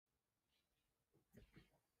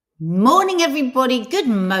Morning, everybody. Good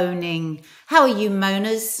moaning. How are you,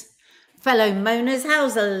 moaners? Fellow moaners,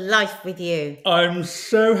 how's the life with you? I'm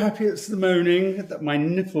so happy it's the moaning that my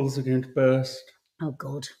nipples are going to burst. Oh,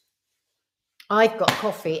 God. I've got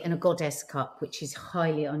coffee in a goddess cup, which is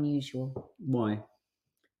highly unusual. Why?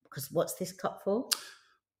 Because what's this cup for?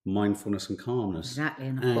 Mindfulness and calmness. Exactly,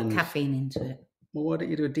 and I've got caffeine into it. Well, why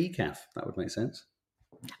don't you do a decaf? That would make sense.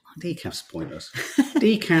 Decaf's pointless.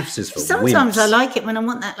 Decaf's is for Sometimes wimps. I like it when I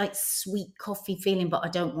want that like sweet coffee feeling, but I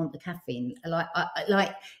don't want the caffeine. Like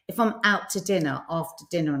if I'm out to dinner, after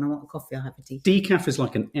dinner, and I want a coffee, I have a decaf. Decaf is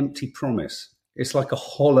like an empty promise. It's like a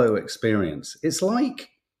hollow experience. It's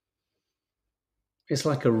like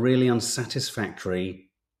a really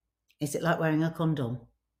unsatisfactory. Is it like wearing a condom?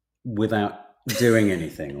 Without doing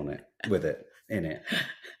anything on it, with it, in it,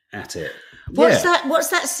 at it. What's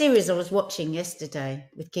that series I was watching yesterday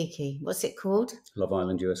with Kiki? What's it called? Love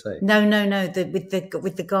Island USA. No. With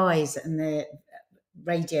the guys and the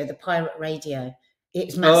radio, the pirate radio.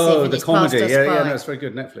 It's massive. Oh, and the it's comedy. Yeah, No, it's very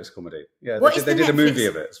good Netflix comedy. Yeah, they did Netflix? A movie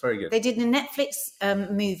of it. It's very good. They did a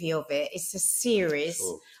Netflix movie of it. It's a series,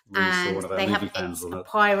 and they have a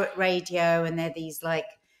pirate radio, and they're these like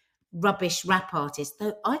rubbish rap artists.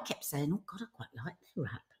 Though I kept saying, "Oh God, I quite like their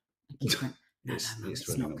rap." I keep going, No, it's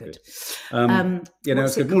really not good.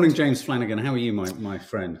 Good morning, James Flanagan. How are you, my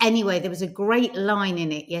friend? Anyway, there was a great line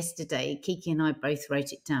in it yesterday. Kiki and I both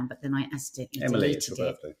wrote it down, but then I accidentally deleted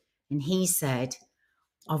it. And he said,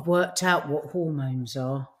 "I've worked out what hormones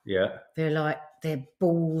are. Yeah. They're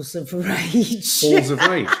balls of rage." Balls of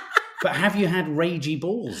rage. But have you had ragey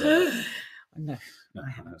balls? No, I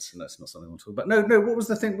haven't. That's not something we'll talk about. No. What was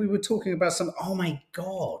the thing we were talking about? Oh my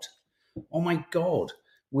god.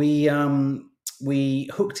 We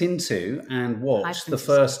hooked into and watched the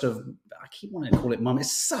first of. I keep wanting to call it Mum.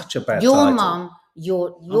 It's such a bad title. Your mum.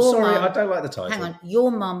 I'm sorry, I don't like the title. Hang on, Your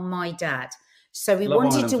Mum, My Dad. So we Love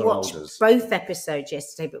wanted Island to for watch Olders. both episodes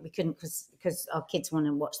yesterday, but we couldn't because our kids want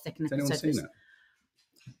to watch the second episode. Has anyone seen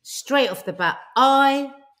it? Straight off the bat,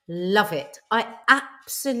 I love it. I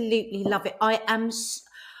absolutely love it.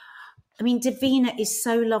 Davina is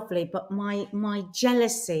so lovely, but my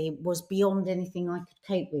jealousy was beyond anything I could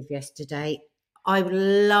cope with yesterday. I would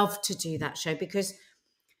love to do that show because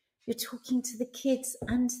you're talking to the kids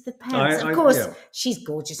and the parents. Of course, she's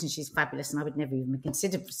gorgeous and she's fabulous, and I would never even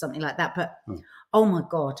consider for something like that. But oh my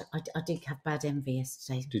God, I did have bad envy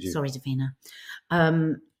yesterday. Did you? Sorry, Davina.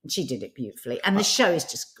 She did it beautifully, and the show is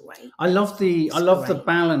just great. I love the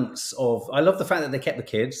balance of. I love the fact that they kept the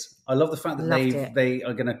kids. I love the fact that they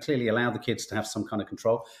are going to clearly allow the kids to have some kind of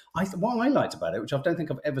control. What I liked about it, which I don't think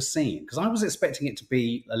I've ever seen, because I was expecting it to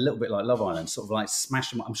be a little bit like Love Island, sort of like smash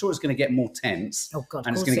them. I'm sure it's going to get more tense. Oh God,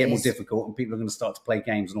 and it's going to get more difficult, and people are going to start to play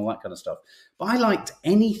games and all that kind of stuff. But I liked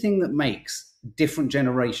anything that makes different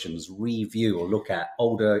generations review or look at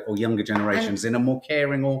older or younger generations in a more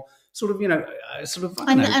caring or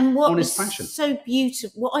honest fashion. So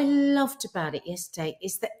beautiful. What I loved about it yesterday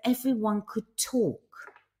is that everyone could talk.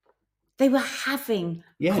 They were having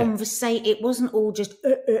conversation. It wasn't all just.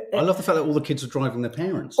 I love the fact that all the kids were driving their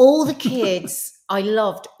parents. All the kids. I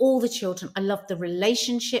loved all the children. I loved the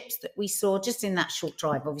relationships that we saw just in that short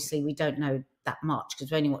drive. Obviously, we don't know that much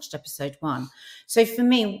because we only watched episode 1. So for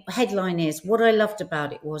me, headline is what I loved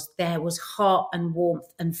about it was there was heart and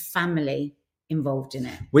warmth and family involved in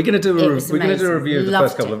it. We're going to do a review of the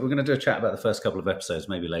first couple. We're going to do a chat about the first couple of episodes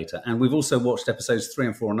maybe later. And we've also watched episodes 3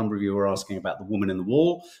 and 4. A number of you were asking about The Woman in the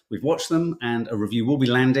Wall. We've watched them, and a review will be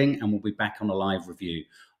landing, and we'll be back on a live review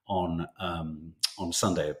on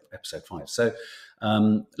Sunday, episode 5. So,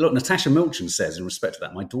 look, Natasha Milchin says, in respect to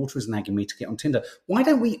that, my daughter is nagging me to get on Tinder. Why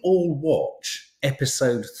don't we all watch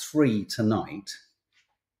episode 3 tonight?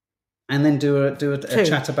 And then do a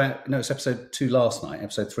chat about. No, it's episode 2 last night.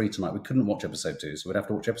 Episode 3 tonight. We couldn't watch episode 2, so we'd have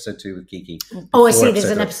to watch episode 2 with Kiki. Oh, I see. There's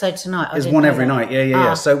an episode tonight. There's one every night.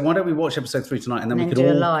 Yeah. So why don't we watch episode 3 tonight, and then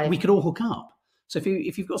we could all hook up. So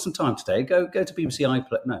if you've got some time today, go to BBC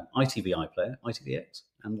ITV iPlayer, ITVX,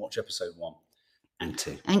 and watch episode 1 and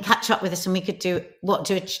 2, and catch up with us, and we could do a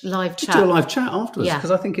live chat. Do a live chat afterwards,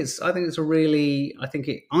 because I think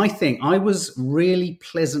I was really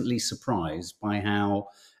pleasantly surprised by how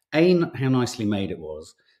nicely made it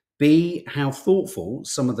was, B, how thoughtful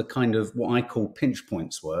some of the kind of what I call pinch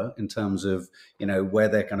points were in terms of, where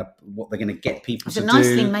what they're going to get people to do. It's a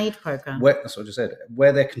nicely made program. That's what I just said.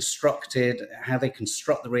 Where they're constructed, how they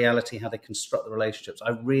construct the reality, how they construct the relationships. I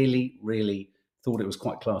really, really thought it was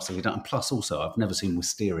quite classily done. And plus, also, I've never seen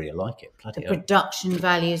Wisteria like it. The production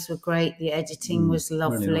values were great. The editing was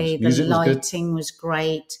lovely. Really nice. The lighting was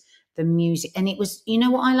great. The music, and it was,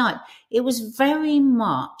 what I liked? It was very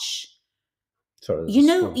much Sorry, you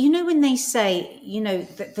know when they say,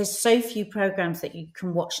 that there's so few programs that you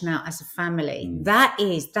can watch now as a family. That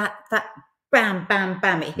is that bam, bam,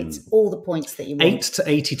 bam. It hits all the points that you want. 8 to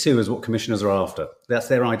 82 is what commissioners are after. That's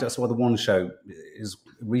their idea. That's why the one show is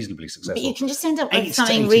reasonably successful. But you can just end up with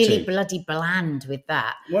something really bloody bland with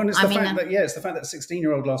that. Well, it's it's the fact that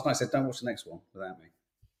 16-year-old last night said, "Don't watch the next one without me."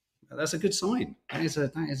 That's a good sign. That is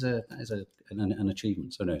an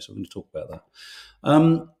achievement. So we're going to talk about that.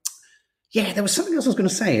 There was something else I was going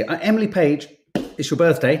to say. Emily Page, it's your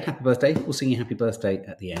birthday. Happy birthday. We'll sing you happy birthday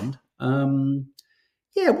at the end.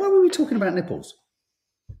 Why were we talking about nipples?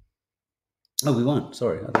 Oh, we weren't.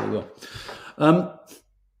 Sorry, I thought we were.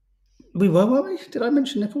 We were we? Did I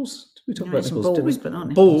mention nipples? Did we talk about nipples? Balls, but not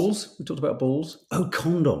nipples. Balls. We talked about balls. Oh,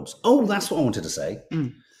 condoms. Oh, that's what I wanted to say.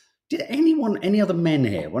 Did any other men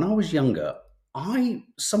here, when I was younger,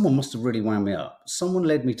 someone must have really wound me up. Someone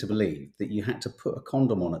led me to believe that you had to put a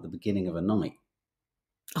condom on at the beginning of a night.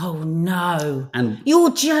 Oh, no. And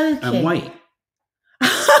you're joking. And wait.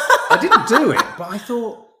 I didn't do it, but I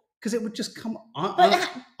thought, because it would just come.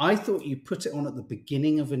 I thought you put it on at the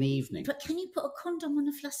beginning of an evening. But can you put a condom on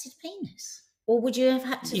a flaccid penis? Or would you have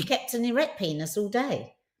had to have kept an erect penis all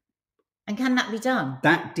day? And can that be done?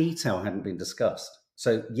 That detail hadn't been discussed.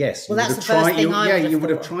 So yes, well, that's the first thing you would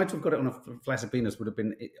have tried to have got it on a flaccid penis. Would have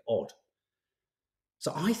been odd.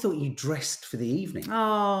 So I thought you dressed for the evening.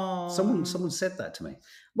 Oh, someone said that to me.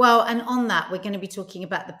 Well, and on that, we're going to be talking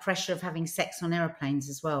about the pressure of having sex on aeroplanes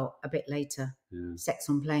as well a bit later. Yeah. Sex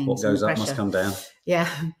on planes. What goes up must come down. Yeah,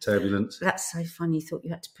 turbulence. That's so funny. You thought you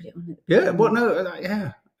had to put it on.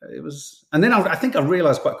 It was, and then I think I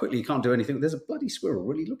realised quite quickly you can't do anything. There's a bloody squirrel.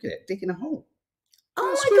 Really, look at it, digging a hole.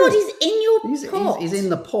 Oh my God, he's in your pot. He's in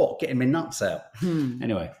the pot, getting my nuts out.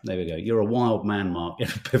 Anyway, there we go. You're a wild man, Mark.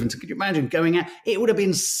 Could you imagine going out? It would have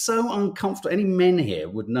been so uncomfortable. Any men here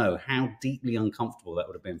would know how deeply uncomfortable that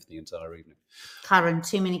would have been for the entire evening. Karen,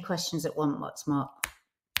 too many questions at once, Mark.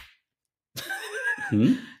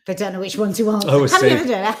 They don't know which one to answer. Oh, have you ever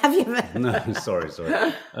done it? Have you ever? No, sorry.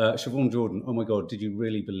 Siobhan Jordan, oh my God, did you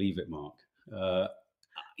really believe it, Mark?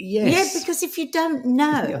 Yes. Yeah, because if you don't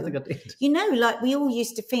know, yeah, I think I did. Like we all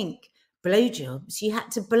used to think blowjobs, you had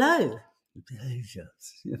to blow.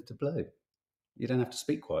 Blowjobs, you have to blow. You don't have to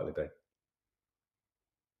speak quietly, babe.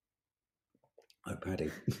 Oh, Paddy.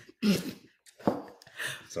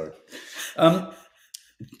 Sorry. I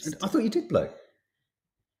thought you did blow.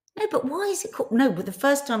 No, but why is it called? No, but the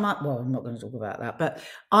first time I'm not going to talk about that, but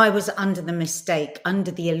I was under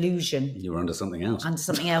the illusion. You were under something else.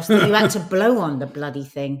 That you had to blow on the bloody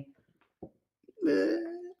thing.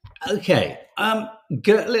 Okay.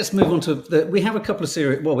 Let's move on to we have a couple of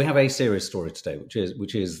serious. Well, we have a serious story today,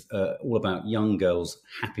 which is all about young girls'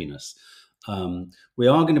 happiness. We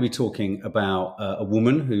are going to be talking about a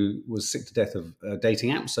woman who was sick to death of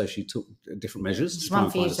dating apps, so she took different measures to try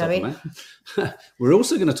and find a supplement. We're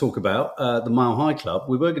also going to talk about the Mile High Club.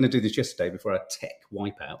 We were going to do this yesterday before our tech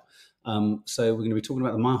wipeout. So we're going to be talking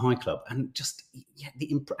about the Mile High Club and just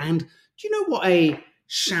and do you know what a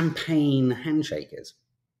champagne handshake is?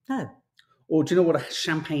 No. Or do you know what a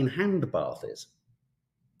champagne hand bath is?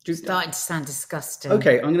 Starting to sound disgusting.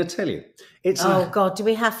 Okay, I'm going to tell you. God, do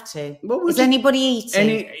we have to? Is anybody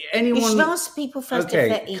eating? Anyone? You should ask people first if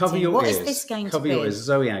they're eating. Cover your ears. Is this going to be? Cover your ears.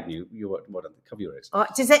 Zoe Agnew, cover your ears.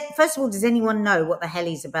 First of all, does anyone know what the hell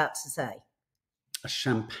he's about to say? A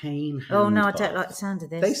champagne hand Oh, no, bath. I don't like the sound of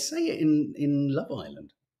this. They say it in Love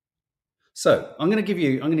Island. So I'm going to give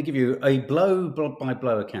you a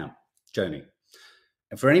blow-by-blow account, Joni.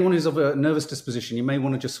 And for anyone who's of a nervous disposition, you may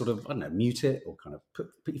want to just sort of, mute it or kind of put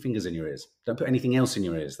your fingers in your ears. Don't put anything else in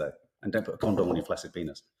your ears, though. And don't put a condom on your flaccid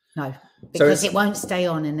penis. No, because it won't stay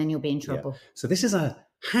on and then you'll be in trouble. Yeah. So this is a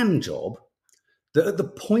hand job that at the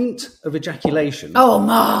point of ejaculation... Oh,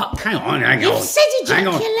 Mark! Hang on. You said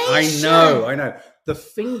ejaculation! Hang on. I know. The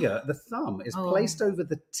thumb is placed over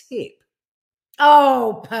the tip.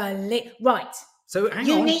 Oh, right. So hang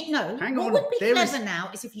on. What would be clever now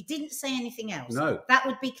is if you didn't say anything else. No. That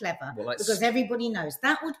would be clever because everybody knows.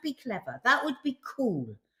 That would be clever. That would be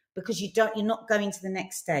cool because you're not going to the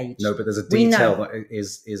next stage. No, but there's a detail that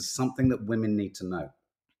is something that women need to know.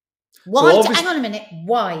 Why? Hang on a minute.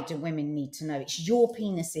 Why do women need to know? It's your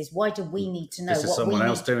penises. Why do we need to know? This is someone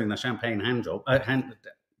else doing the champagne hand job.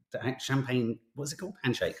 Champagne. What's it called?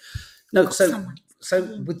 Handshake. No. So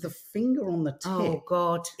with the finger on the tip, oh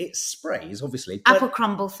God, it sprays obviously. Apple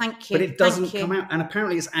crumble, thank you. But it doesn't come out, and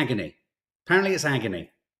apparently it's agony.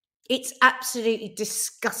 It's absolutely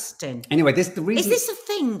disgusting. Anyway, the reason is this a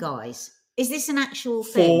thing, guys? Is this an actual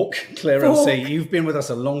thing? Fork, Claire LC. You've been with us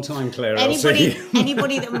a long time, Claire LC.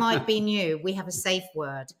 Anybody that might be new, we have a safe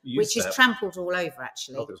word, which is trampled all over,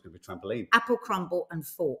 actually. I thought it was going to be trampoline. Apple crumble and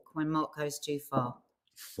fork when Mark goes too far.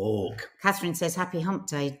 Fork. Catherine says, happy hump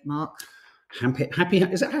day, Mark. Happy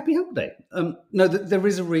is it Happy Hump Day? No, there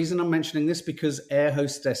is a reason I'm mentioning this, because air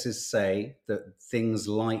hostesses say that things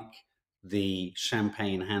like the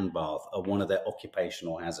champagne hand bath are one of their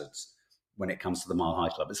occupational hazards when it comes to the Mile High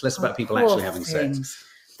Club. It's less about people actually having sex.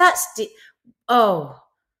 That's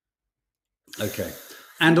okay.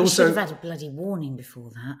 And we also should have had a bloody warning before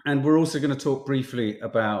that. And we're also going to talk briefly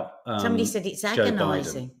about somebody said it's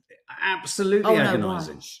agonising. Absolutely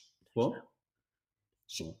agonising. What?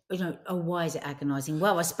 Why is it agonising?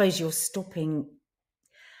 Well, I suppose you're stopping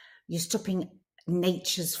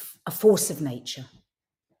a force of nature.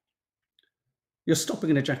 You're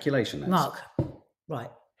stopping an ejaculation, Mark. Right.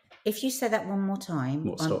 If you say that one more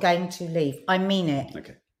time, I'm going to leave. I mean it.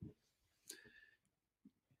 Okay.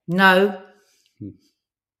 No.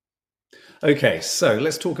 Okay, so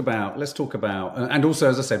let's talk about, and also,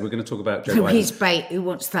 as I said, we're going to talk about Joe Louise Bate, who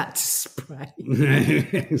wants that to spray.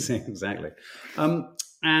 Exactly.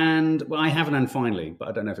 And I have an and finally, but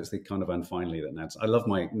I don't know if it's the kind of and finally that Nad's. I love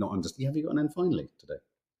my not understand. Have you got an and finally today?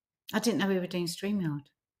 I didn't know we were doing StreamYard.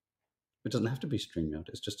 It doesn't have to be StreamYard.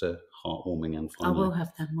 It's just a heartwarming and finally. I will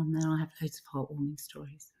have that one then. I have loads of heartwarming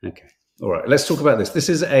stories. Okay. All right, let's talk about this. This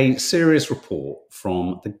is a serious report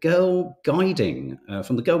from the Girl Guiding,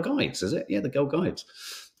 from the Girl Guides, is it? Yeah, the Girl Guides.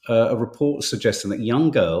 A report suggesting that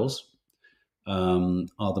young girls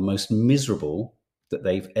are the most miserable that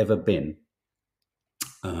they've ever been.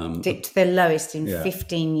 Dipped to their lowest in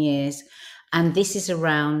 15 years. And this is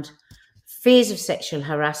around fears of sexual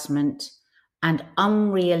harassment and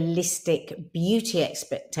unrealistic beauty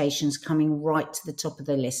expectations coming right to the top of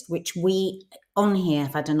the list, which we on here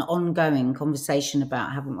have had an ongoing conversation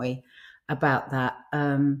about, haven't we? About that.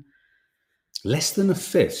 Less than a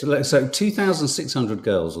fifth. So 2,600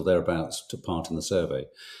 girls or thereabouts took part in the survey.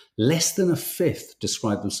 Less than a fifth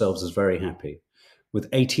described themselves as very happy, with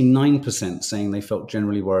 89% saying they felt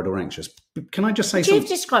generally worried or anxious. Can I just say something? You've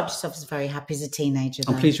described yourself as very happy as a teenager,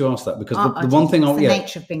 though. I'm pleased you asked that, because the one thing... It's the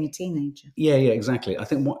nature of being a teenager. Yeah, exactly. I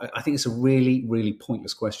think it's a really, really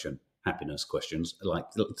pointless question, happiness questions, like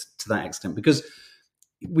to that extent, because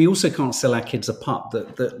we also can't sell our kids a pup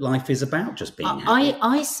that life is about just being happy.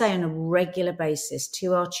 I say on a regular basis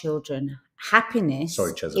to our children, happiness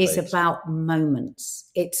is about moments.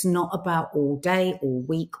 It's not about all day or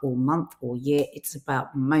week or month or year. It's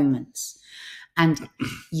about moments. And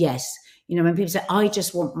yes, when people say, I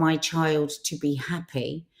just want my child to be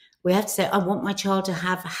happy, we have to say, I want my child to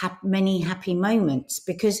have many happy moments,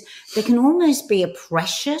 because there can almost be a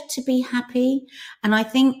pressure to be happy. And I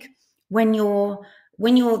think when you're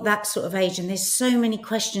that sort of age and there's so many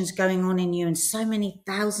questions going on in you and so many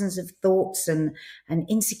thousands of thoughts and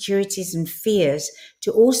insecurities and fears,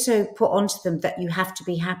 to also put onto them that you have to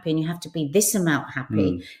be happy and you have to be this amount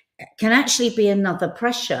happy can actually be another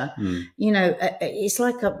pressure. It's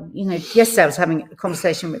like yesterday I was having a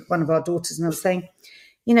conversation with one of our daughters and I was saying,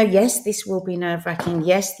 yes, this will be nerve-wracking.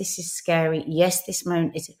 Yes, this is scary. Yes, this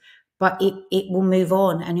moment is... But it will move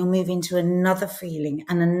on and you'll move into another feeling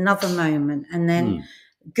and another moment and then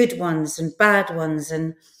good ones and bad ones.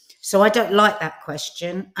 And so I don't like that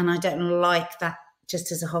question and I don't like that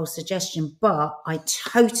just as a whole suggestion. But I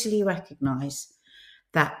totally recognise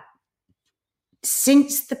that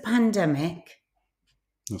since the pandemic,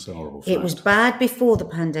 that's a horrible fact. It was bad before the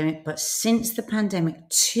pandemic, but since the pandemic,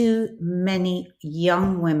 too many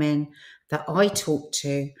young women that I talk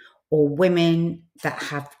to or women that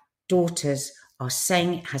have daughters are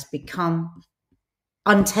saying it has become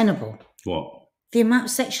untenable. What? The amount of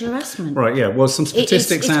sexual harassment. Right, yeah. Well, some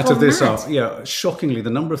statistics it's out of this mad. are, shockingly, the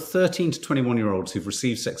number of 13 to 21-year-olds who've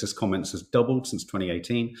received sexist comments has doubled since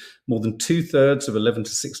 2018. More than 2/3 of 11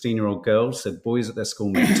 to 16-year-old girls said boys at their school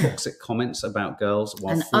made toxic comments about girls,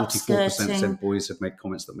 while 44% said boys had made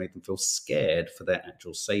comments that made them feel scared for their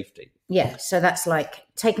actual safety. Yeah, so that's like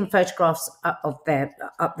taking photographs up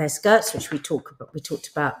their skirts, which we talked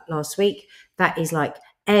about last week. That is like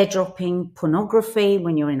airdropping pornography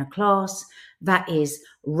when you're in a class. That is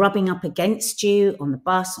rubbing up against you on the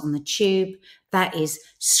bus, on the tube. That is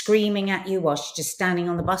screaming at you whilst you're just standing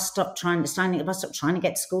at the bus stop, trying to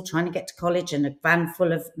get to school, trying to get to college, and a van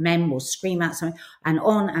full of men will scream out something, and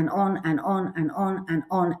on and on and on and on and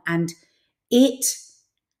on. And it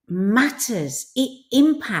matters. It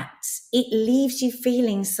impacts. It leaves you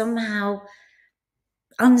feeling somehow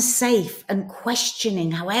unsafe and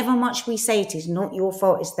questioning. However much we say it is not your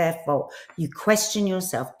fault, it's their fault, you question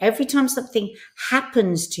yourself. Every time something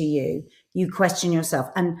happens to you, you question yourself.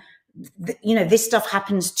 And this stuff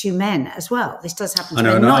happens to men as well. This does happen to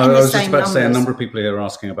men. Men, not in the I was same just about numbers. to say a number of people here are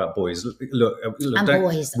asking about boys. Look,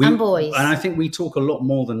 and boys. And I think we talk a lot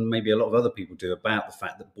more than maybe a lot of other people do about the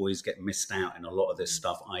fact that boys get missed out in a lot of this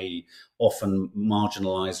stuff, i.e. often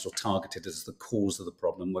marginalised or targeted as the cause of the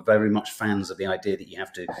problem. We're very much fans of the idea that you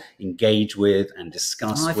have to engage with and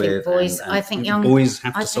discuss with. I think young boys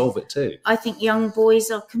have to solve it too. I think young boys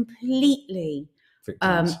are completely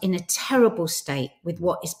in a terrible state with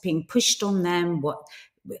what is being pushed on them.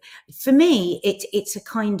 For me, it is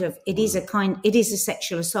a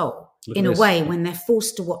sexual assault in a way when they're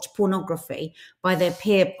forced to watch pornography by their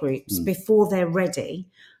peer groups before they're ready.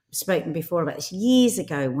 I've spoken before about this years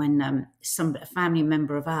ago when a family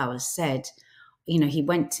member of ours said, he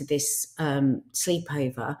went to this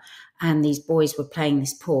sleepover and these boys were playing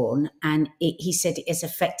this porn, and he said it has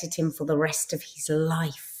affected him for the rest of his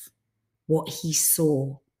life. What he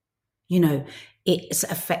saw, it's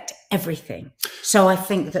affect everything. So I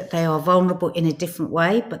think that they are vulnerable in a different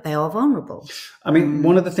way, but they are vulnerable. I mean,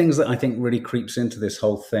 one of the things that I think really creeps into this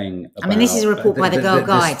whole thing. This is a report by the Girl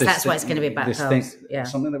Guides. That's why it's going to be about girls.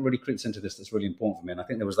 Something that really creeps into this that's really important for me. And I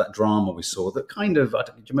think there was that drama we saw that do you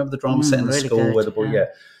remember the drama set in the school where the boy? Yeah.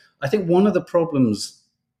 I think one of the problems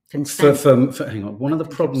one of the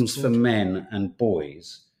problems for men and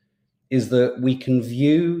boys is that we can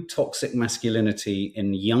view toxic masculinity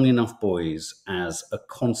in young enough boys as a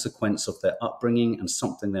consequence of their upbringing and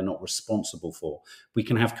something they're not responsible for. We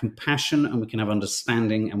can have compassion and we can have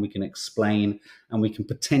understanding and we can explain and we can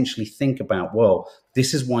potentially think about, well,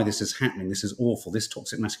 this is why this is happening. This is awful. This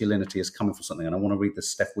toxic masculinity is coming from something. And I want to read the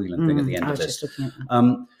Steph Whelan thing at the end of this.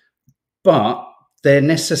 But there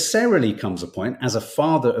necessarily comes a point as a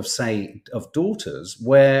father of daughters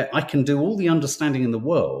where I can do all the understanding in the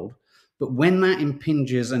world, but when that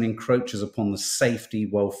impinges and encroaches upon the safety,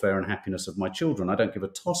 welfare, and happiness of my children, I don't give a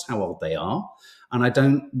toss how old they are. And I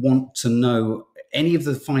don't want to know any of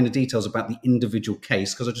the finer details about the individual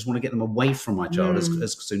case because I just want to get them away from my child as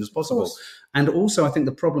soon as possible. And also, I think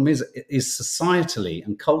the problem is societally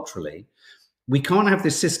and culturally, we can't have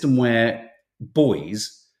this system where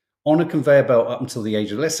boys on a conveyor belt up until the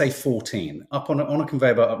age of, let's say 14, on a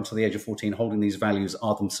conveyor belt up until the age of 14, holding these values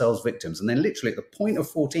are themselves victims. And then literally at the point of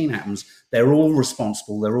 14 happens, they're all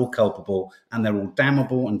responsible, they're all culpable, and they're all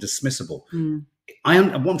damnable and dismissible. What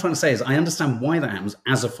I'm trying to say is I understand why that happens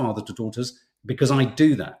as a father to daughters, because I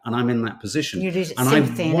do that and I'm in that position. You do and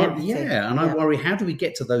sympathy and everything. I worry, how do we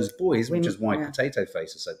get to those boys, which is why Potato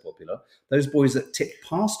Face is so popular, those boys that tip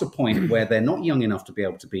past a point where they're not young enough to be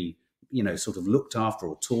able to be sort of looked after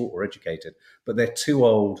or taught or educated, but they're too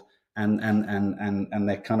old and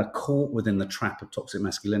they're kind of caught within the trap of toxic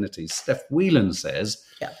masculinity. Steph Whelan says,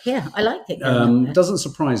 yeah, I like it. Doesn't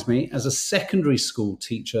surprise me. As a secondary school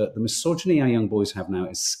teacher, the misogyny our young boys have now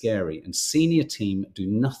is scary, and senior team do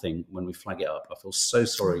nothing when we flag it up. I feel so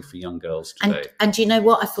sorry for young girls today. And do you know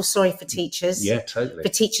what? I feel sorry for teachers. Yeah, totally. For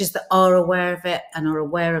teachers that are aware of it and are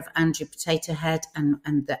aware of Andrew Potato Head and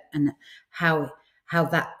how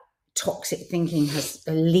that toxic thinking has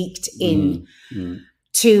leaked in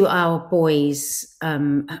to our boys'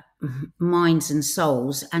 minds and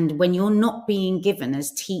souls. And when you're not being given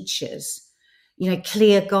as teachers,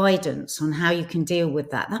 clear guidance on how you can deal with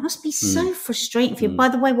that must be so frustrating for you. By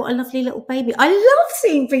the way, what a lovely little baby. I love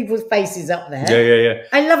seeing people's faces up there. Yeah.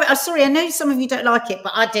 I love it. I'm sorry, I know some of you don't like it,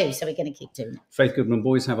 but I do, so we're going to keep doing it. Faith Goodman,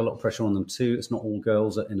 boys have a lot of pressure on them too. It's not all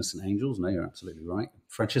girls are innocent angels. No, you're absolutely right.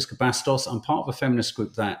 Francesca Bastos, I'm part of a feminist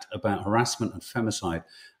group about harassment and femicide,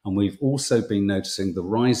 and we've also been noticing the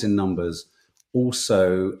rise in numbers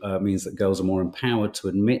also means that girls are more empowered to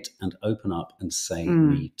admit and open up and say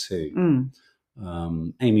me too.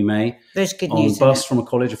 Amy May, there's good on news. Bus from a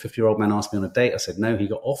college, a 50-year-old man asked me on a date. I said no. He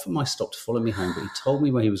got off at my stop to follow me home, but he told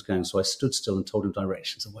me where he was going, so I stood still and told him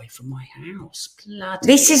directions away from my house. Bloody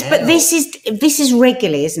this is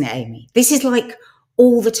regularly, isn't it, Amy? This is like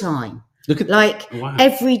all the time. Look at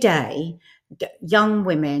every day. Young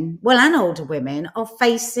women, and older women are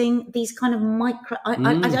facing these kind of micro. I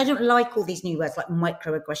don't like all these new words like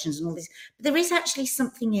microaggressions and all this, but there is actually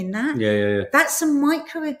something in that. Yeah. That's a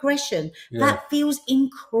microaggression that feels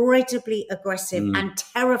incredibly aggressive and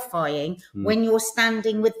terrifying when you're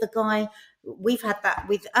standing with the guy. We've had that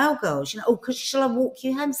with our girls. Because shall I walk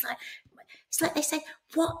you home? It's like they say,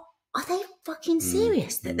 "What are they fucking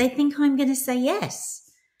serious that they think I'm going to say yes?"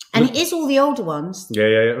 And it is all the older ones. Yeah,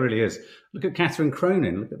 it really is. Look at Catherine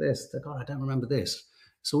Cronin. Look at this. God, I don't remember this.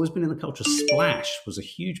 It's always been in the culture. Splash was a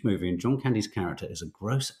huge movie, and John Candy's character is a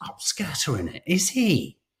gross upskirter in it. Is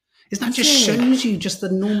he? That just shows you just the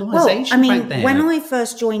normalisation back then. When I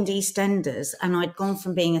first joined EastEnders and I'd gone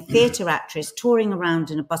from being a theatre actress, touring around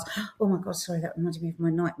in a bus. Oh my God, sorry, that reminded me of my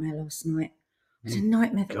nightmare last night. It was a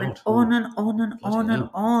nightmare that went on and on and on and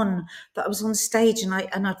on. That I was on stage and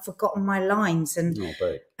I'd forgotten my lines. And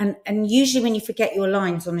usually when you forget your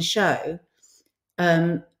lines on a show,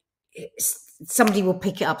 somebody will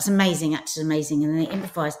pick it up. It's amazing, actors amazing, and they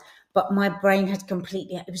improvise. But my brain had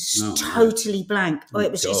completely, it was totally blank.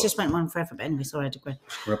 It just went on forever. But anyway, sorry, I digress.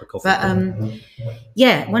 Grab a coffee.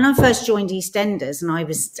 But when I first joined EastEnders, and I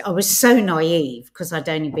was so naive because I'd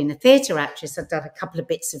only been a theatre actress. I'd done a couple of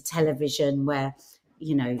bits of television where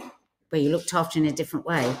you looked after in a different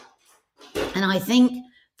way. And I think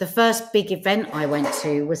the first big event I went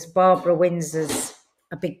to was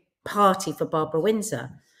a big party for Barbara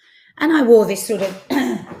Windsor. And I wore this sort of,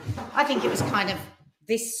 I think it was kind of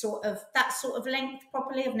that sort of length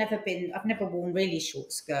properly. I've never worn really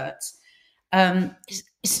short skirts. I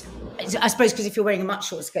suppose because if you're wearing a much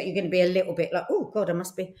shorter skirt, you're going to be a little bit like, oh God, I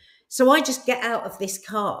must be. So I just get out of this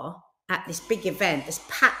car at this big event, there's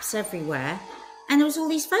paps everywhere, and there was all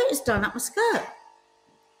these photos done up my skirt.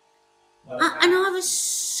 And I was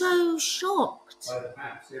so shocked. By the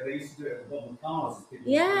paps, they used to do it at the bottom of cars.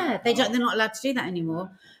 They're not allowed to do that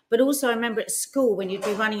anymore. But also I remember at school when you'd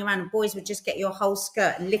be running around and boys would just get your whole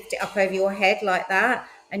skirt and lift it up over your head like that,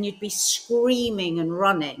 and you'd be screaming and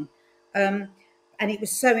running. And it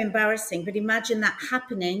was so embarrassing. But imagine that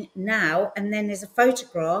happening now, and then there's a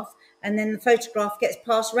photograph, and then the photograph gets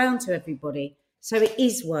passed around to everybody. So it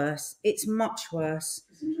is worse. It's much worse.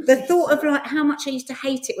 The thought of like how much I used to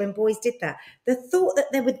hate it when boys did that. The thought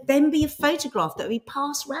that there would then be a photograph that would be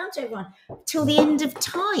passed around to everyone till the end of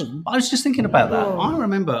time. I was just thinking about that. I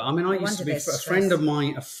remember. I mean, I used to be a friend of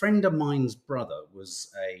mine. A friend of mine's brother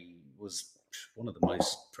was one of the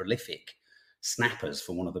most prolific snappers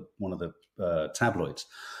for one of the tabloids.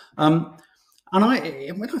 And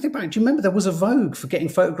when I think back, do you remember there was a vogue for getting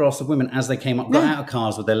photographs of women as they came up, got out of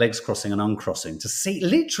cars with their legs crossing and uncrossing, to see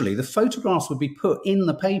literally the photographs would be put in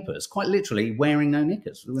the papers, quite literally wearing no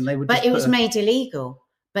knickers. When they would but it was made illegal.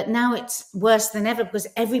 But now it's worse than ever because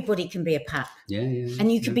everybody can be a pap. Yeah. And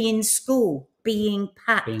you could be in school being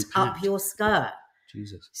papped up your skirt.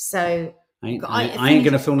 Jesus. So I ain't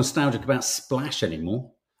going to feel nostalgic about Splash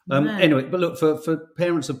anymore. No. Anyway, but look, for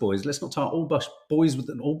parents of boys, let's not start all brushes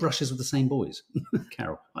with the same boys.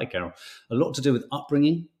 Carol, hi Carol. A lot to do with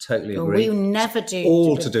upbringing. Totally agree. We never do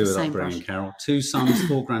all to do with upbringing. Brush. Carol, 2 sons,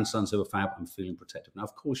 4 grandsons who are fab. I'm feeling protective now.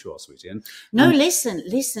 Of course you are, sweetie.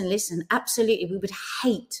 Listen. Absolutely, we would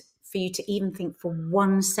hate for you to even think for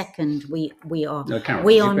 1 second we are. No, Carol,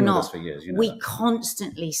 we you've are been not. With us for years, you know we that.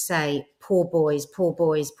 Constantly say poor boys, poor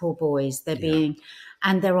boys, poor boys. They're being.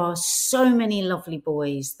 And there are so many lovely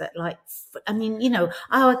boys that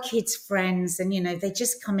our kids' friends, and, they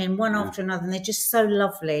just come in one after another and they're just so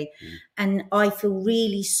lovely. And I feel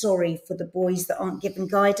really sorry for the boys that aren't given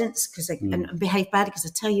guidance and behave badly, because I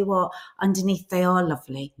tell you what, underneath they are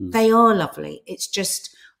lovely. They are lovely. It's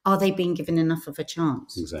just, are they being given enough of a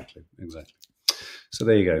chance? Exactly. So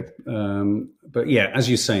there you go. But yeah, as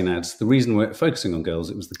you say, Nads, the reason we're focusing on girls,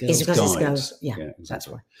 it was the girls' It's because guides. it's girls. Yeah, exactly. That's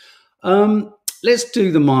why. Let's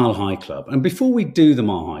do the Mile High Club. And before we do the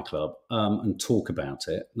Mile High Club and talk about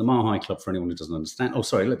it, the Mile High Club, for anyone who doesn't understand. Oh,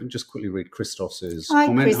 sorry, let me just quickly read Christoph's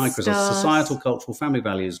comment. Hi, Christoph. Societal, cultural, family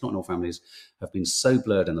values, not in all families, have been so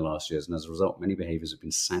blurred in the last years. And as a result, many behaviours have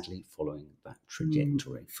been sadly following that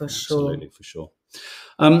trajectory. Absolutely, for sure.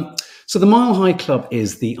 So the Mile High Club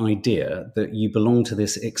is the idea that you belong to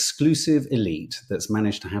this exclusive elite that's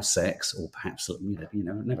managed to have sex, or perhaps,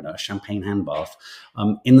 never know, a champagne hand bath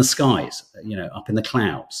in the skies, up in the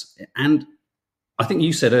clouds. And I think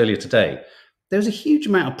you said earlier today, there's a huge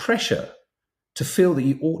amount of pressure to feel that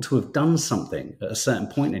you ought to have done something at a certain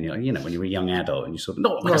point in your, when you're a young adult, and you sort of,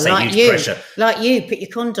 not like I say huge pressure. Like you, put your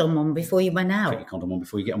condom on before you went out. Put your condom on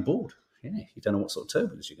before you get on board. Yeah, you don't know what sort of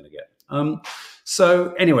turbulence you're going to get.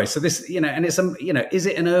 So anyway, so this, and it's, is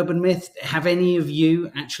it an urban myth? Have any of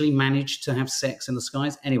you actually managed to have sex in the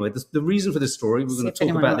skies? Anyway, the reason for this story, we're going to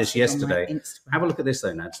talk about this yesterday. Have a look at this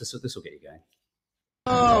though, Nads. This will get you going.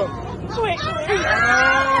 Oh, quick.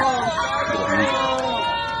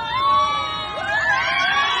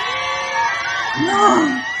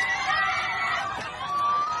 No.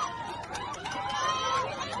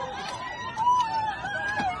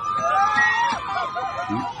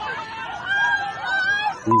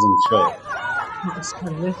 He's in shock. That's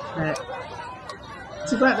horrific.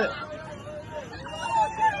 It's about that.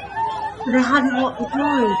 But they hadn't locked the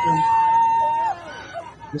door even.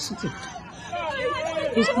 Listen to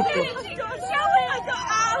these people.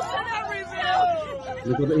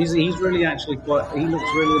 He's really actually quite. He looks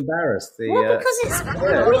really embarrassed. Well, because it's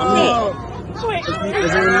yeah, with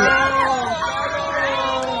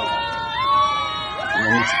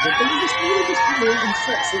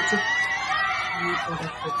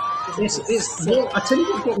I tell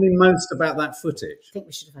you what got me most about that footage. I think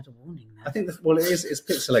we should have had a warning there. I think it's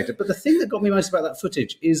pixelated, but the thing that got me most about that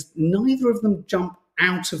footage is neither of them jump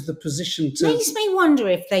out of the position to. Makes me wonder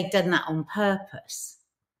if they'd done that on purpose.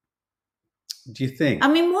 Do you think? I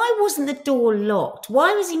mean, why wasn't the door locked?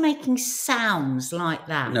 Why was he making sounds like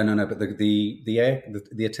that? No. But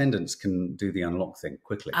the attendants can do the unlock thing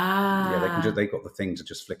quickly. Yeah, they got the thing to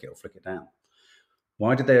just flick it or flick it down.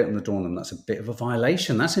 Why did they open the door on them? That's a bit of a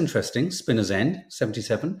violation. That's interesting. Spinner's End,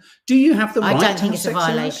 77. Do you have the right? I don't think it's a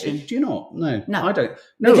violation. Do you not? No, I don't.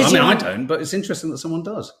 No, I don't. But it's interesting that someone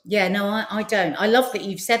does. Yeah, no, I don't. I love that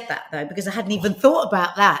you've said that though, because I hadn't even thought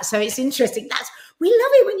about that. So it's interesting. We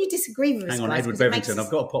love it when you disagree with us. Hang on, Edward Bevington. I've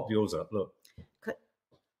got to pop yours up. Look.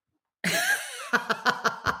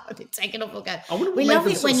 I didn't take it off. We love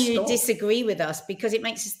it when you disagree with us because it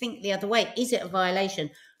makes us think the other way. Is it a violation?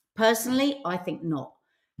 Personally, I think not.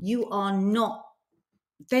 You are not.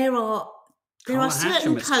 There are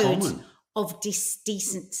certain codes of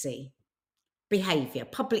decency, behaviour,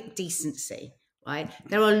 public decency, right?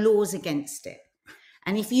 There are laws against it.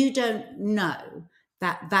 And if you don't know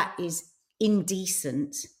that is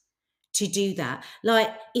indecent to do that,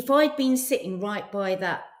 like if I'd been sitting right by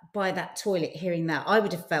that toilet hearing that, I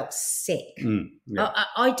would have felt sick.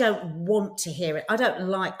 I don't want to hear it. I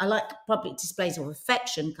like public displays of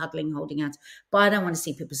affection, cuddling, holding hands, but I don't want to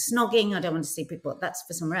see people snogging. I don't want to see people, that's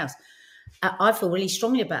for somewhere else. I feel really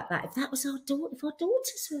strongly about that. If that was if our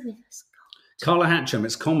daughters were with us, Carla Hatcham,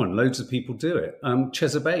 it's common. Loads of people do it.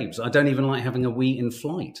 Chesa Babes, I don't even like having a wee in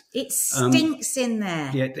flight. It stinks in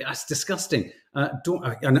there. Yeah, that's disgusting.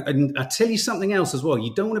 And I tell you something else as well.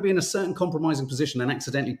 You don't want to be in a certain compromising position and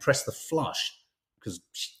accidentally press the flush because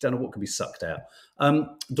you don't know what could be sucked out.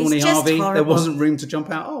 Dawny Harvey, horrible. There wasn't room to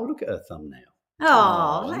jump out. Oh, look at her thumbnail.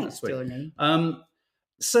 Oh, thanks, Dawny.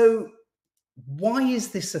 So why is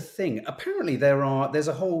this a thing? Apparently there's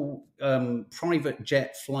a whole private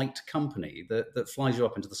jet flight company that flies you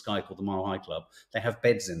up into the sky called the Mile High Club. They have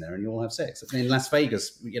beds in there and you all have sex. In Las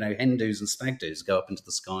Vegas, hen do's and stag do's go up into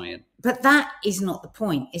the sky. But that is not the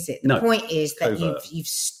point, is it? The point is that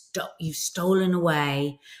you've stolen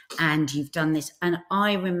away and you've done this. And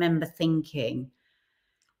I remember thinking,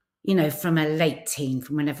 from a late teen,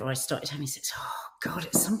 from whenever I started having sex, oh God,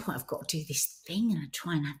 at some point I've got to do this thing and I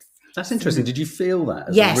try and have. That's interesting. Did you feel that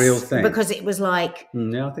as a real thing? Because it was like,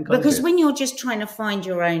 yeah, I think because when you're just trying to find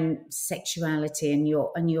your own sexuality and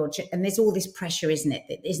there's all this pressure, isn't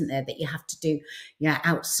there, that you have to do,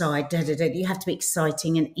 outside, you have to be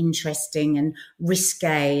exciting and interesting and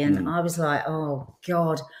risque. And I was like, oh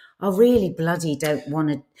God, I really bloody don't want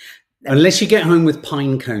to. Unless you get home with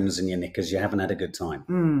pine cones in your knickers, you haven't had a good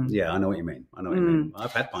time. Yeah, I know what you mean.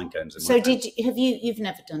 I've had pine cones in my house. You've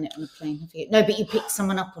never done it on a plane, have you? No, but you picked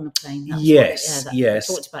someone up on a plane. Yes. I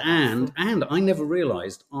talked about and I never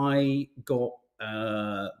realised I got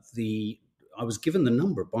I was given the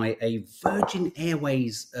number by a Virgin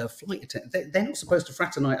Airways flight attendant. They're not supposed to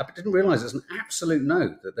fraternise. I didn't realise it's an absolute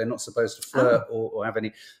no that they're not supposed to flirt or have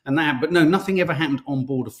any. But no, nothing ever happened on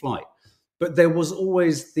board a flight. But there was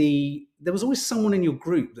always someone in your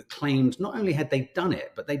group that claimed not only had they done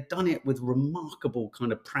it, but they'd done it with remarkable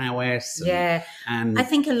kind of prowess. And I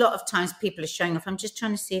think a lot of times people are showing off. I'm just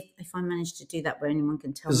trying to see if I managed to do that where anyone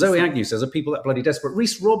can tell me. Zoe Agnew says, are people that bloody desperate?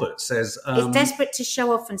 Reese Roberts says... it's desperate to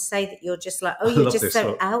show off and say that you're just like, you're just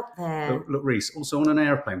so out there. Look, Reese, also on an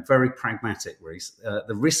airplane, very pragmatic, Reese.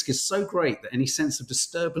 The risk is so great that any sense of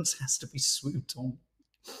disturbance has to be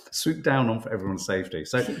swooped down on for everyone's safety.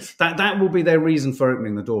 So that will be their reason for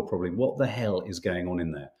opening the door, probably. What the hell is going on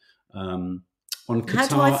in there? On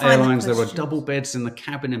Qatar Airlines, there are double beds in the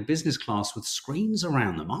cabin in business class with screens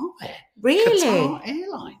around them, aren't there? Really? Qatar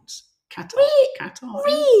Airlines. Qatar.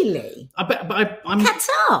 Really? I'm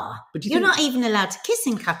Qatar? But you're not even allowed to kiss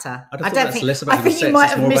in Qatar. I don't think less about having sex. You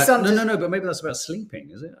might have misunderstood. No, but maybe that's about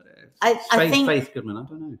sleeping, is it? Faith Goodman, I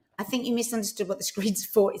don't know. I think you misunderstood what the screen's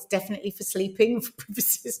for. It's definitely for sleeping, for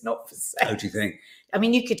privacy, it's not for sex. How do you think? I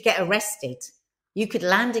mean, you could get arrested. You could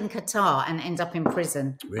land in Qatar and end up in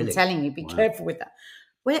prison. Really? I'm telling you, be careful with that.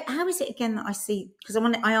 How is it again that I see? Because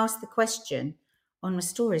I asked the question on my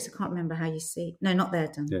stories. I can't remember how you see. No, not there,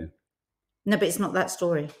 Dan. Yeah. No, but it's not that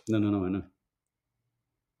story. No, I know.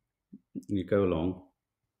 You go along.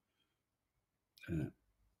 And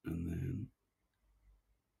then...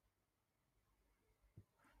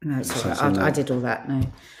 No, it's all right. I did all that. No.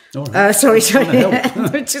 Right. Sorry.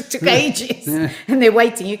 It just took ages. Yeah. And they're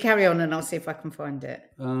waiting. You carry on and I'll see if I can find it.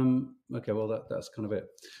 Okay, well, that's kind of it.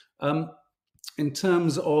 In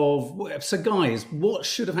terms of... So, guys, what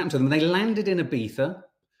should have happened to them? They landed in Ibiza,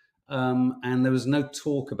 and there was no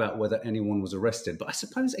talk about whether anyone was arrested. But I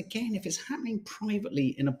suppose, again, if it's happening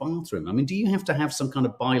privately in a bathroom, I mean, do you have to have some kind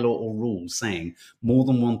of bylaw or rule saying more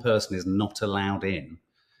than one person is not allowed in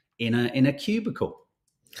a cubicle?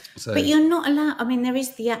 So, but you're not allowed. I mean, there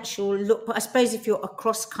is the actual look. But I suppose if you're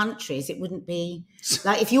across countries, it wouldn't be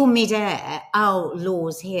like if you're mid-air.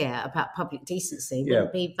 Laws here about public decency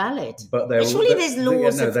wouldn't be valid. But surely there's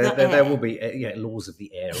laws of the air. There will be laws of the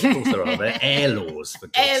air. Of course there are. There are air laws for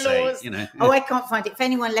God's sake. You know. Oh, I can't find it. If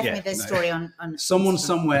anyone left me their story on someone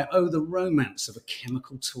somewhere. Oh, the romance of a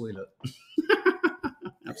chemical toilet.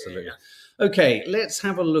 Absolutely. Okay, let's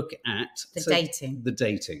have a look at dating. The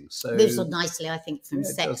dating. So lives on nicely, I think, from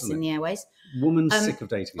Sex in the Airways. Woman sick of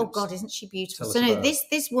dating. Oh God, isn't she beautiful? So no,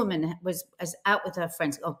 this woman was out with her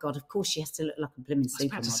friends. Oh God, of course she has to look like a blooming supermodel. I was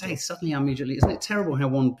about to say, suddenly immediately, isn't it terrible how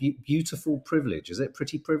one beautiful privilege, is it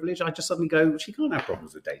pretty privilege? I just suddenly go, she can't have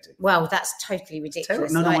problems with dating. Well, that's totally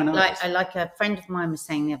ridiculous. No, I know. Like a friend of mine was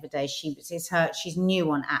saying the other day, she's new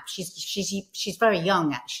on apps. She's very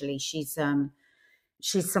young actually. She's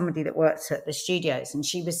somebody that works at the studios, and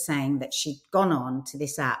she was saying that she'd gone on to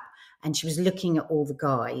this app and she was looking at all the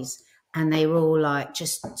guys, and they were all like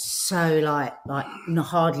just so like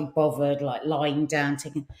hardly bothered, like lying down,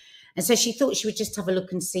 taking. And so she thought she would just have a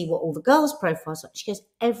look and see what all the girls' profiles were. She goes,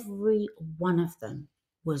 every one of them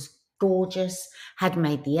was gorgeous, had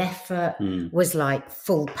made the effort, was like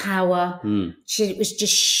full power. It was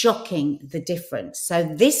just shocking, the difference. So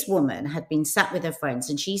this woman had been sat with her friends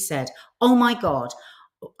and she said, oh my God,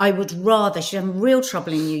 I would rather, she's having real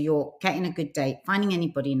trouble in New York, getting a good date, finding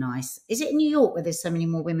anybody nice. Is it in New York where there's so many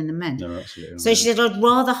more women than men? No, absolutely. So she said, I'd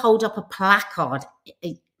rather hold up a placard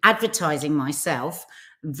advertising myself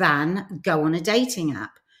than go on a dating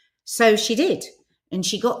app. So she did. And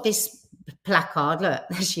she got this placard. Look,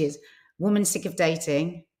 there she is. Woman sick of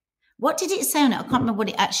dating. What did it say on it? I can't remember what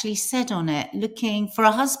it actually said on it. Looking for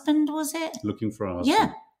a husband, was it? Looking for a husband.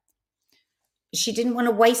 Yeah. She didn't want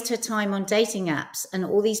to waste her time on dating apps and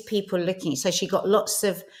all these people looking. So she got lots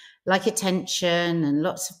of like attention and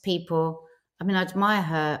lots of people. I mean, I admire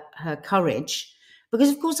her courage, because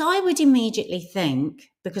of course I would immediately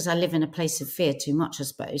think, because I live in a place of fear too much, I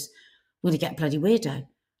suppose, would get bloody weirdo.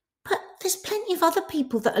 But there's plenty of other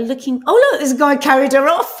people that are looking. Oh, look, this guy carried her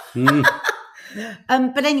off.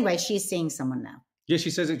 But anyway, she is seeing someone now. Yeah,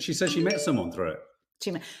 she says she met someone through it.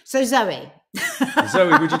 So Zoe.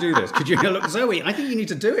 Zoe, would you do this? Could you look, Zoe? I think you need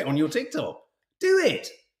to do it on your TikTok. Do it.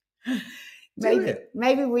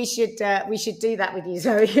 Maybe we should do that with you,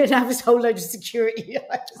 Zoe, and have this whole load of security.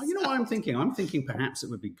 You know what I'm thinking? I'm thinking perhaps it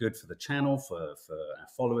would be good for the channel, for our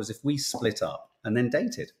followers, if we split up and then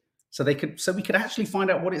dated, so we could actually find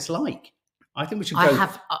out what it's like. I think we should go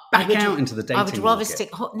back out into the dating I would rather market.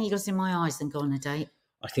 Stick hot needles in my eyes than go on a date.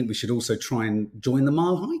 I think we should also try and join the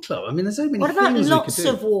Mile High Club. I mean, there's so many things we could do. What about lots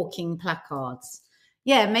of walking placards?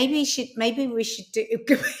 Yeah, maybe we should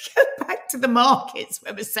go back to the markets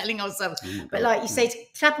where we're selling ourselves. But like you say, to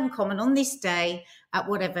Clapham Common on this day at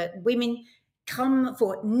whatever, women come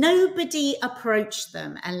forward. Nobody approach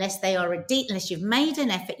them unless they are unless you've made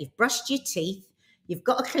an effort, you've brushed your teeth, you've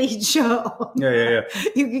got a clean shirt on. Yeah.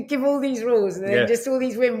 You could give all these rules, and then just all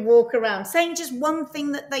these women walk around saying just one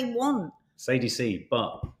thing that they want. Sadie C,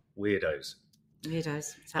 but weirdos.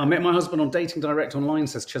 Weirdos. I met my husband on Dating Direct Online,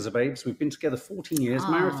 says Cheza Babes. We've been together 14 years,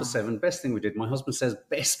 married for 7. Best thing we did. My husband says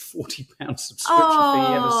best £40 subscription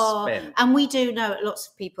fee ever spent. And we do know lots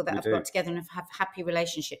of people that got together and have happy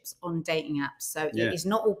relationships on dating apps. So it is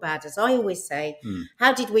not all bad. As I always say,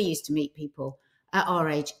 how did we used to meet people at our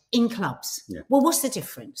age? In clubs. Yeah. Well, what's the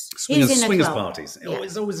difference? Swingers parties. Yeah.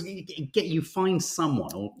 It's always you find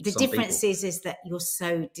someone. Or the difference is that you're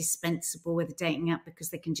so dispensable with a dating app, because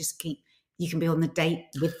they can just you can be on the date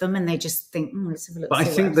with them and they just think, let's have a look. But I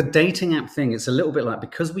think the dating app thing, it's a little bit like,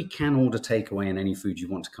 because we can order takeaway and any food you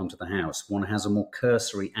want to come to the house, one has a more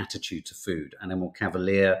cursory attitude to food and a more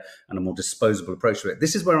cavalier and a more disposable approach to it.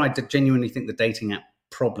 This is where I genuinely think the dating app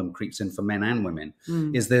problem creeps in for men and women,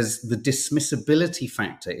 is there's the dismissibility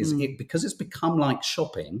factor, because it's become like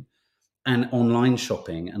shopping and online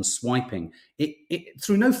shopping and swiping, it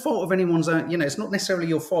through no fault of anyone's own, it's not necessarily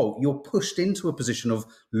your fault. You're pushed into a position of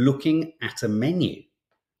looking at a menu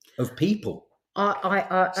of people.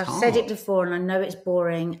 I've said it before, and I know it's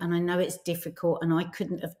boring and I know it's difficult and I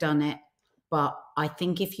couldn't have done it. But I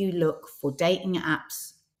think if you look for dating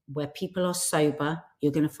apps where people are sober,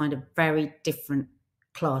 you're going to find a very different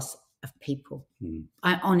class of people.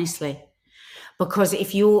 I honestly, because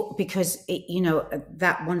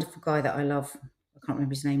that wonderful guy that I love, I can't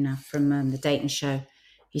remember his name now, from the dating show,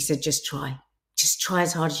 he said, just try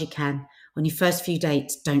as hard as you can. On your first few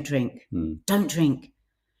dates, don't drink. Don't drink.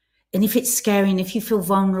 And if it's scary and if you feel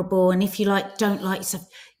vulnerable and if you don't like yourself,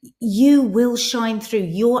 you will shine through.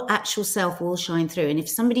 Your actual self will shine through. And if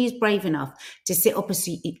somebody is brave enough to sit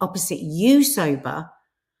opposite you sober,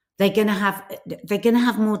 they're going to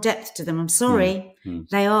have more depth to them. I'm sorry,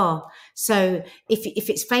 they are. So if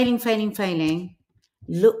it's failing,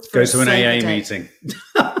 look for go to an AA meeting.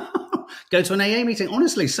 Go to an AA meeting.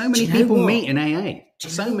 Honestly, so many people meet in AA.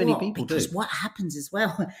 So many people do. Because what happens as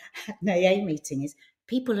well at an AA meeting is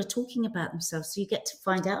people are talking about themselves, so you get to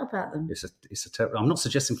find out about them. I'm not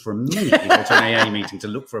suggesting for a minute you go to an AA meeting to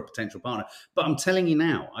look for a potential partner, but I'm telling you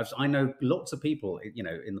now, I know lots of people,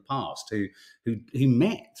 in the past who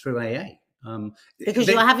met through AA. Because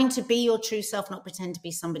you're having to be your true self, not pretend to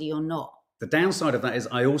be somebody you're not. The downside of that is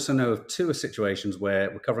I also know of two situations where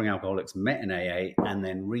recovering alcoholics met in AA and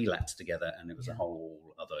then relapsed together, and it was a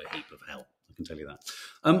whole other heap of hell. I can tell you that.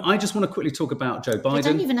 I just want to quickly talk about Joe Biden. They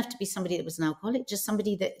don't even have to be somebody that was an alcoholic, just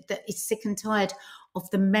somebody that is sick and tired of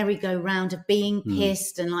the merry-go-round of being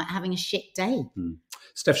pissed and having a shit day.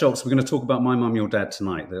 Steph Schultz, we're going to talk about My Mum, Your Dad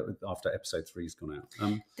tonight after episode 3's gone out.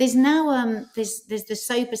 There's now there's the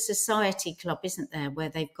Sober Society Club, isn't there, where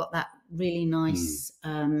they've got that really nice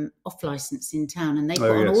off license in town, and they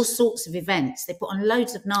put on all sorts of events. They put on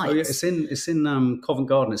loads of nights. Oh yeah, it's in Covent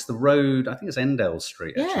Garden. It's the road. I think it's Endell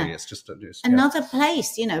Street. Actually, yeah. It's just another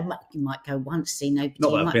place. You might go once, see nobody.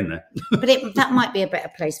 Not that I've been there, but that might be a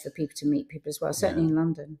better place for people to meet people as well. Certainly in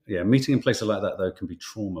London. Yeah, meeting in places like that though can be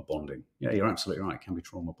trauma bonding. Yeah, you're absolutely right. It can be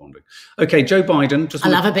trauma bonding. Okay, Joe Biden. I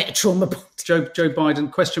love a bit of trauma bonding. Joe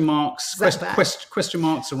Biden. Question marks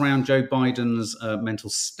around Joe Biden's mental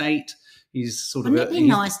state. He's sort of. Wouldn't it be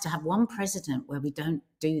nice to have one president where we don't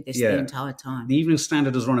do this the entire time? The Evening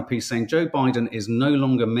Standard has run a piece saying Joe Biden is no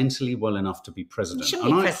longer mentally well enough to be president. He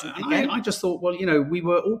shouldn't be president again. I just thought, well, we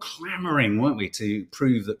were all clamouring, weren't we, to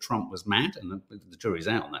prove that Trump was mad, and the jury's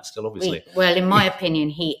out on that still, obviously. Well, in my opinion,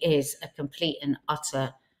 he is a complete and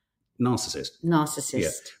utter narcissist. Yeah.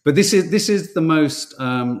 But this is the most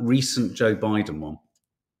recent Joe Biden one.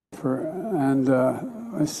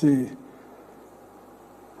 Let's see.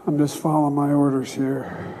 I'm just following my orders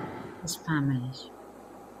here. His families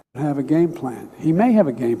have a game plan. He may have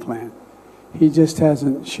a game plan. He just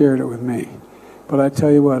hasn't shared it with me. But I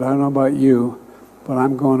tell you what, I don't know about you, but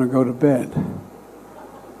I'm going to go to bed.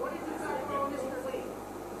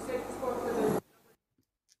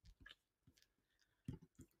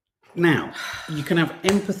 Now, you can have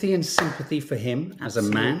empathy and sympathy for him as a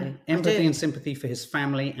man, empathy and sympathy for his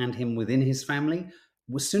family and him within his family.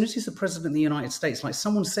 As soon as he's the president of the United States, like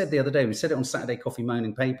someone said the other day, we said it on Saturday Coffee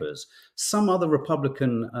Moaning Papers, some other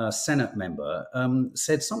Republican Senate member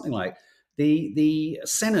said something like, the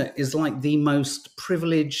Senate is like the most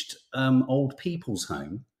privileged old people's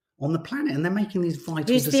home on the planet, and they're making these vital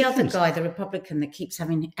decisions. Who's the other guy, the Republican, that keeps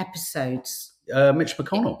having episodes? Mitch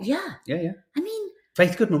McConnell. Yeah. I mean,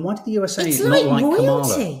 Faith Goodman, why did the USA it's not like royalty.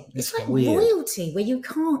 Kamala? It's like weird. royalty where you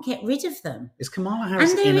can't get rid of them. Is Kamala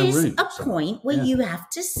Harris in a room? And there is a point where you have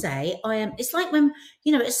to say, I am. It's like when,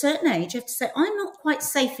 at a certain age, you have to say, I'm not quite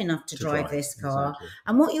safe enough to drive this car. Exactly.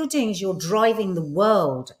 And what you're doing is you're driving the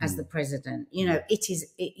world as the president. You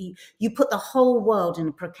put the whole world in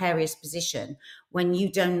a precarious position when you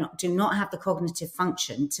do not have the cognitive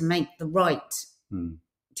function to make the right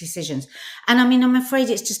decisions. And I mean, I'm afraid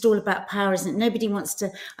it's just all about power, isn't it? Nobody wants to.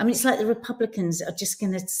 I mean, it's like the Republicans are just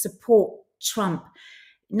going to support Trump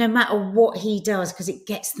no matter what he does because it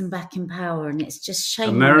gets them back in power, and it's just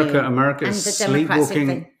shameful. America is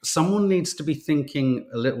sleepwalking. Someone needs to be thinking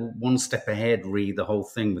a little one step ahead, the whole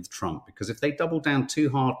thing with Trump, because if they double down too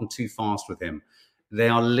hard and too fast with him, they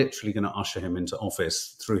are literally going to usher him into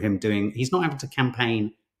office through him he's not having to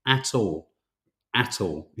campaign at all.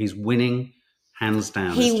 He's winning. Hands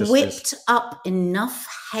down. He whipped up enough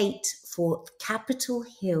hate for Capitol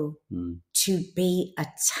Hill to be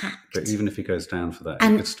attacked. But even if he goes down for that,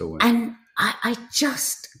 he could still win. And I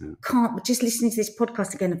just can't, just listening to this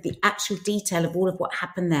podcast again of the actual detail of all of what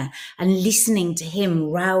happened there and listening to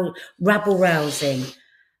him rabble-rousing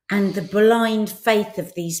and the blind faith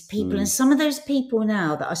of these people. And some of those people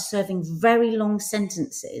now that are serving very long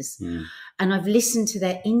sentences, and I've listened to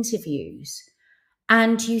their interviews,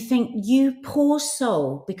 and you think, you poor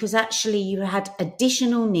soul, because actually you had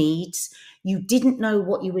additional needs. You didn't know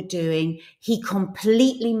what you were doing. He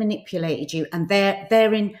completely manipulated you. And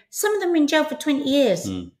they're in, some of them are in jail for 20 years.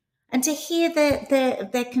 And And to hear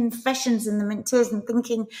their confessions and the tears and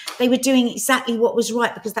thinking they were doing exactly what was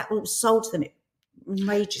right because that was sold to them. It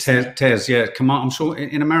Tez, yeah, Kamala. I'm sure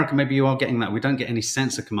in America maybe you are getting that. We don't get any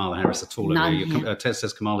sense of Kamala Harris at all. None. Tez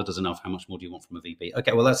says Kamala does enough. How much more do you want from a VP?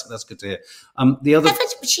 Okay, well that's good to hear. The other,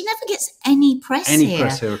 she never gets any press here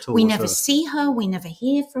at all. We never see her. We never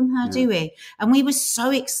hear from her, do we? And we were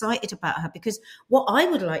so excited about her because what I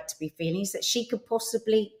would like to be feeling is that she could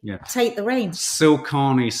possibly take the reins. Sil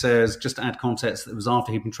Carney says, just to add context, that it was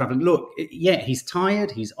after he'd been traveling. Look, he's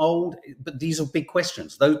tired, he's old, but these are big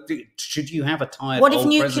questions. Though, should you have a tired? What if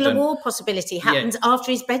nuclear war possibility happens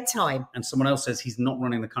after his bedtime? And someone else says he's not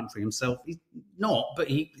running the country himself. He's not, but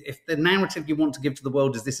if the narrative you want to give to the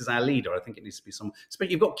world is this is our leader, I think it needs to be someone.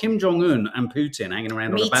 But you've got Kim Jong-un and Putin hanging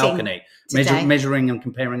around on a balcony, measuring and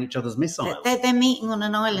comparing each other's missiles. They're meeting on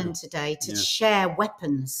an island today to share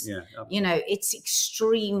weapons. Yeah, it's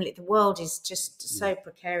extremely. The world is just so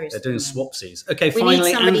precarious. They're doing swapsies. Okay, we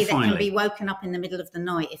need somebody that can be woken up in the middle of the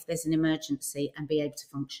night if there's an emergency and be able to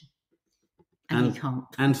function. And he can't.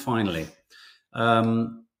 And finally,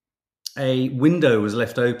 a window was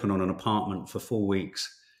left open on an apartment for 4 weeks,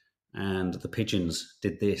 and the pigeons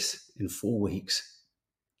did this in 4 weeks.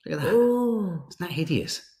 Look at that. Ooh. Isn't that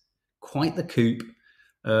hideous? Quite the coup.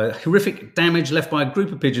 Horrific damage left by a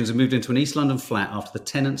group of pigeons who moved into an East London flat after the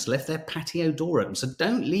tenants left their patio door open. So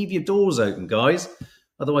don't leave your doors open, guys.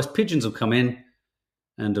 Otherwise, pigeons will come in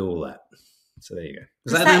and do all that. So there you go.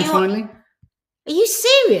 Is that then finally? Are you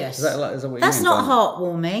serious? Is that what That's you mean, not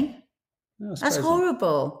heartwarming. No, that's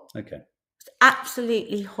horrible. Okay. It's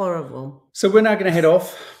absolutely horrible. So we're now going to head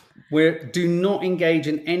off. Do not engage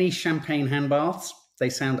in any champagne hand baths. They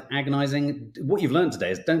sound agonizing. What you've learned today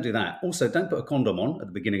is don't do that. Also, don't put a condom on at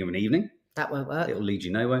the beginning of an evening. That won't work. It'll lead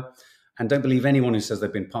you nowhere. And don't believe anyone who says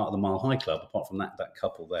they've been part of the Mile High Club, apart from that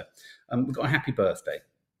couple there. We've got a happy birthday.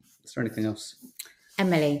 Is there anything else?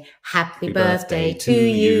 Emily, happy birthday to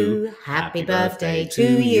you. Happy birthday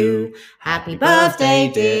to you. Happy birthday,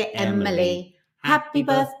 dear Emily. Happy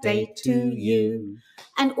birthday to you.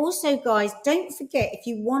 And also, guys, don't forget, if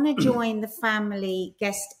you want to join the family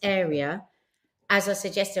guest area, as I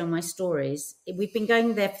suggested on my stories, we've been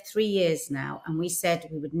going there for 3 years now, and we said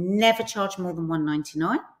we would never charge more than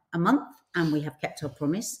 $1.99 a month, and we have kept our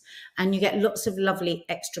promise. And you get lots of lovely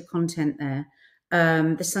extra content there.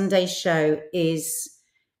 The Sunday show is,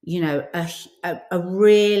 a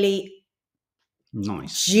really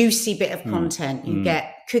nice, juicy bit of content. You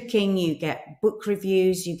get cooking, you get book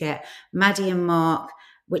reviews, you get Maddie and Mark,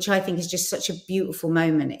 which I think is just such a beautiful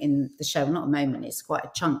moment in the show. Not a moment; it's quite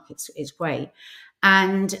a chunk. It's great.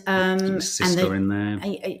 And sister in there.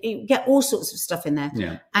 You get all sorts of stuff in there.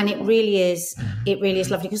 Yeah. And it really is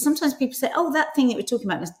lovely, because sometimes people say, oh, that thing that we're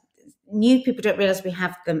talking about, new people don't realise we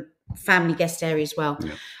have the family guest area as well.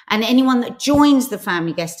 Yeah. And anyone that joins the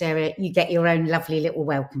family guest area, you get your own lovely little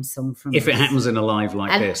welcome song from if us. It happens in a live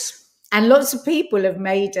like this. And lots of people have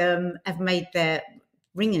made their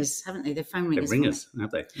ringers, haven't they? Their phone ringers. Their ringers,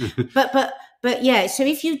 have they? But yeah, so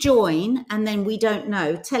if you join and then we don't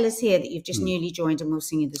know, tell us here that you've just newly joined and we'll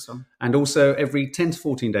sing you the song. And also every 10 to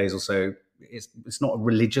 14 days or so, it's not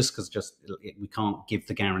religious because we can't give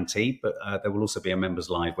the guarantee, but there will also be a members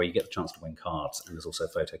live where you get the chance to win cards, and there's also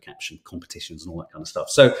photo caption competitions and all that kind of stuff.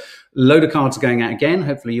 So load of cards are going out again.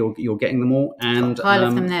 Hopefully you're getting them all, and got a pile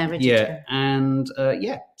of them there ready to go. And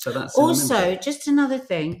so that's also just another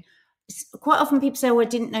thing. Quite often people say, "Oh, I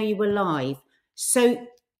didn't know you were live." So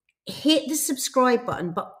hit the subscribe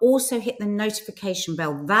button, but also hit the notification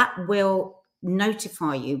bell. That will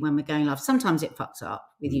notify you when we're going live. Sometimes it fucks up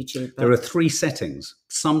with YouTube. There are 3 settings.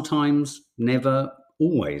 Sometimes, never,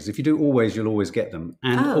 always. If you do always, you'll always get them.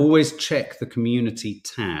 And always check the community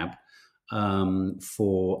tab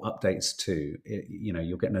for updates too.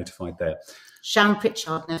 You'll get notified there. Sharon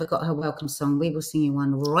Pritchard never got her welcome song. We will sing you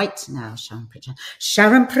one right now, Sharon Pritchard.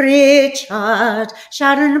 Sharon Pritchard,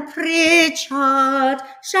 Sharon Pritchard,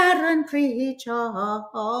 Sharon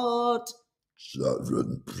Pritchard.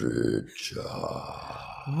 Sharon Pritchard.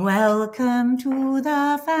 Welcome to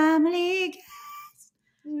the family guest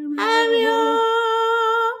area.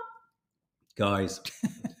 Guys,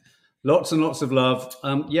 lots and lots of love.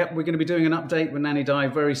 We're going to be doing an update with Nanny Di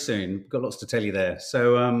very soon. We've got lots to tell you there.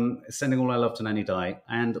 So sending all our love to Nanny Di.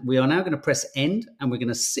 And we are now going to press end, and we're going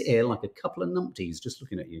to sit here like a couple of numpties just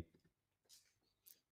looking at you.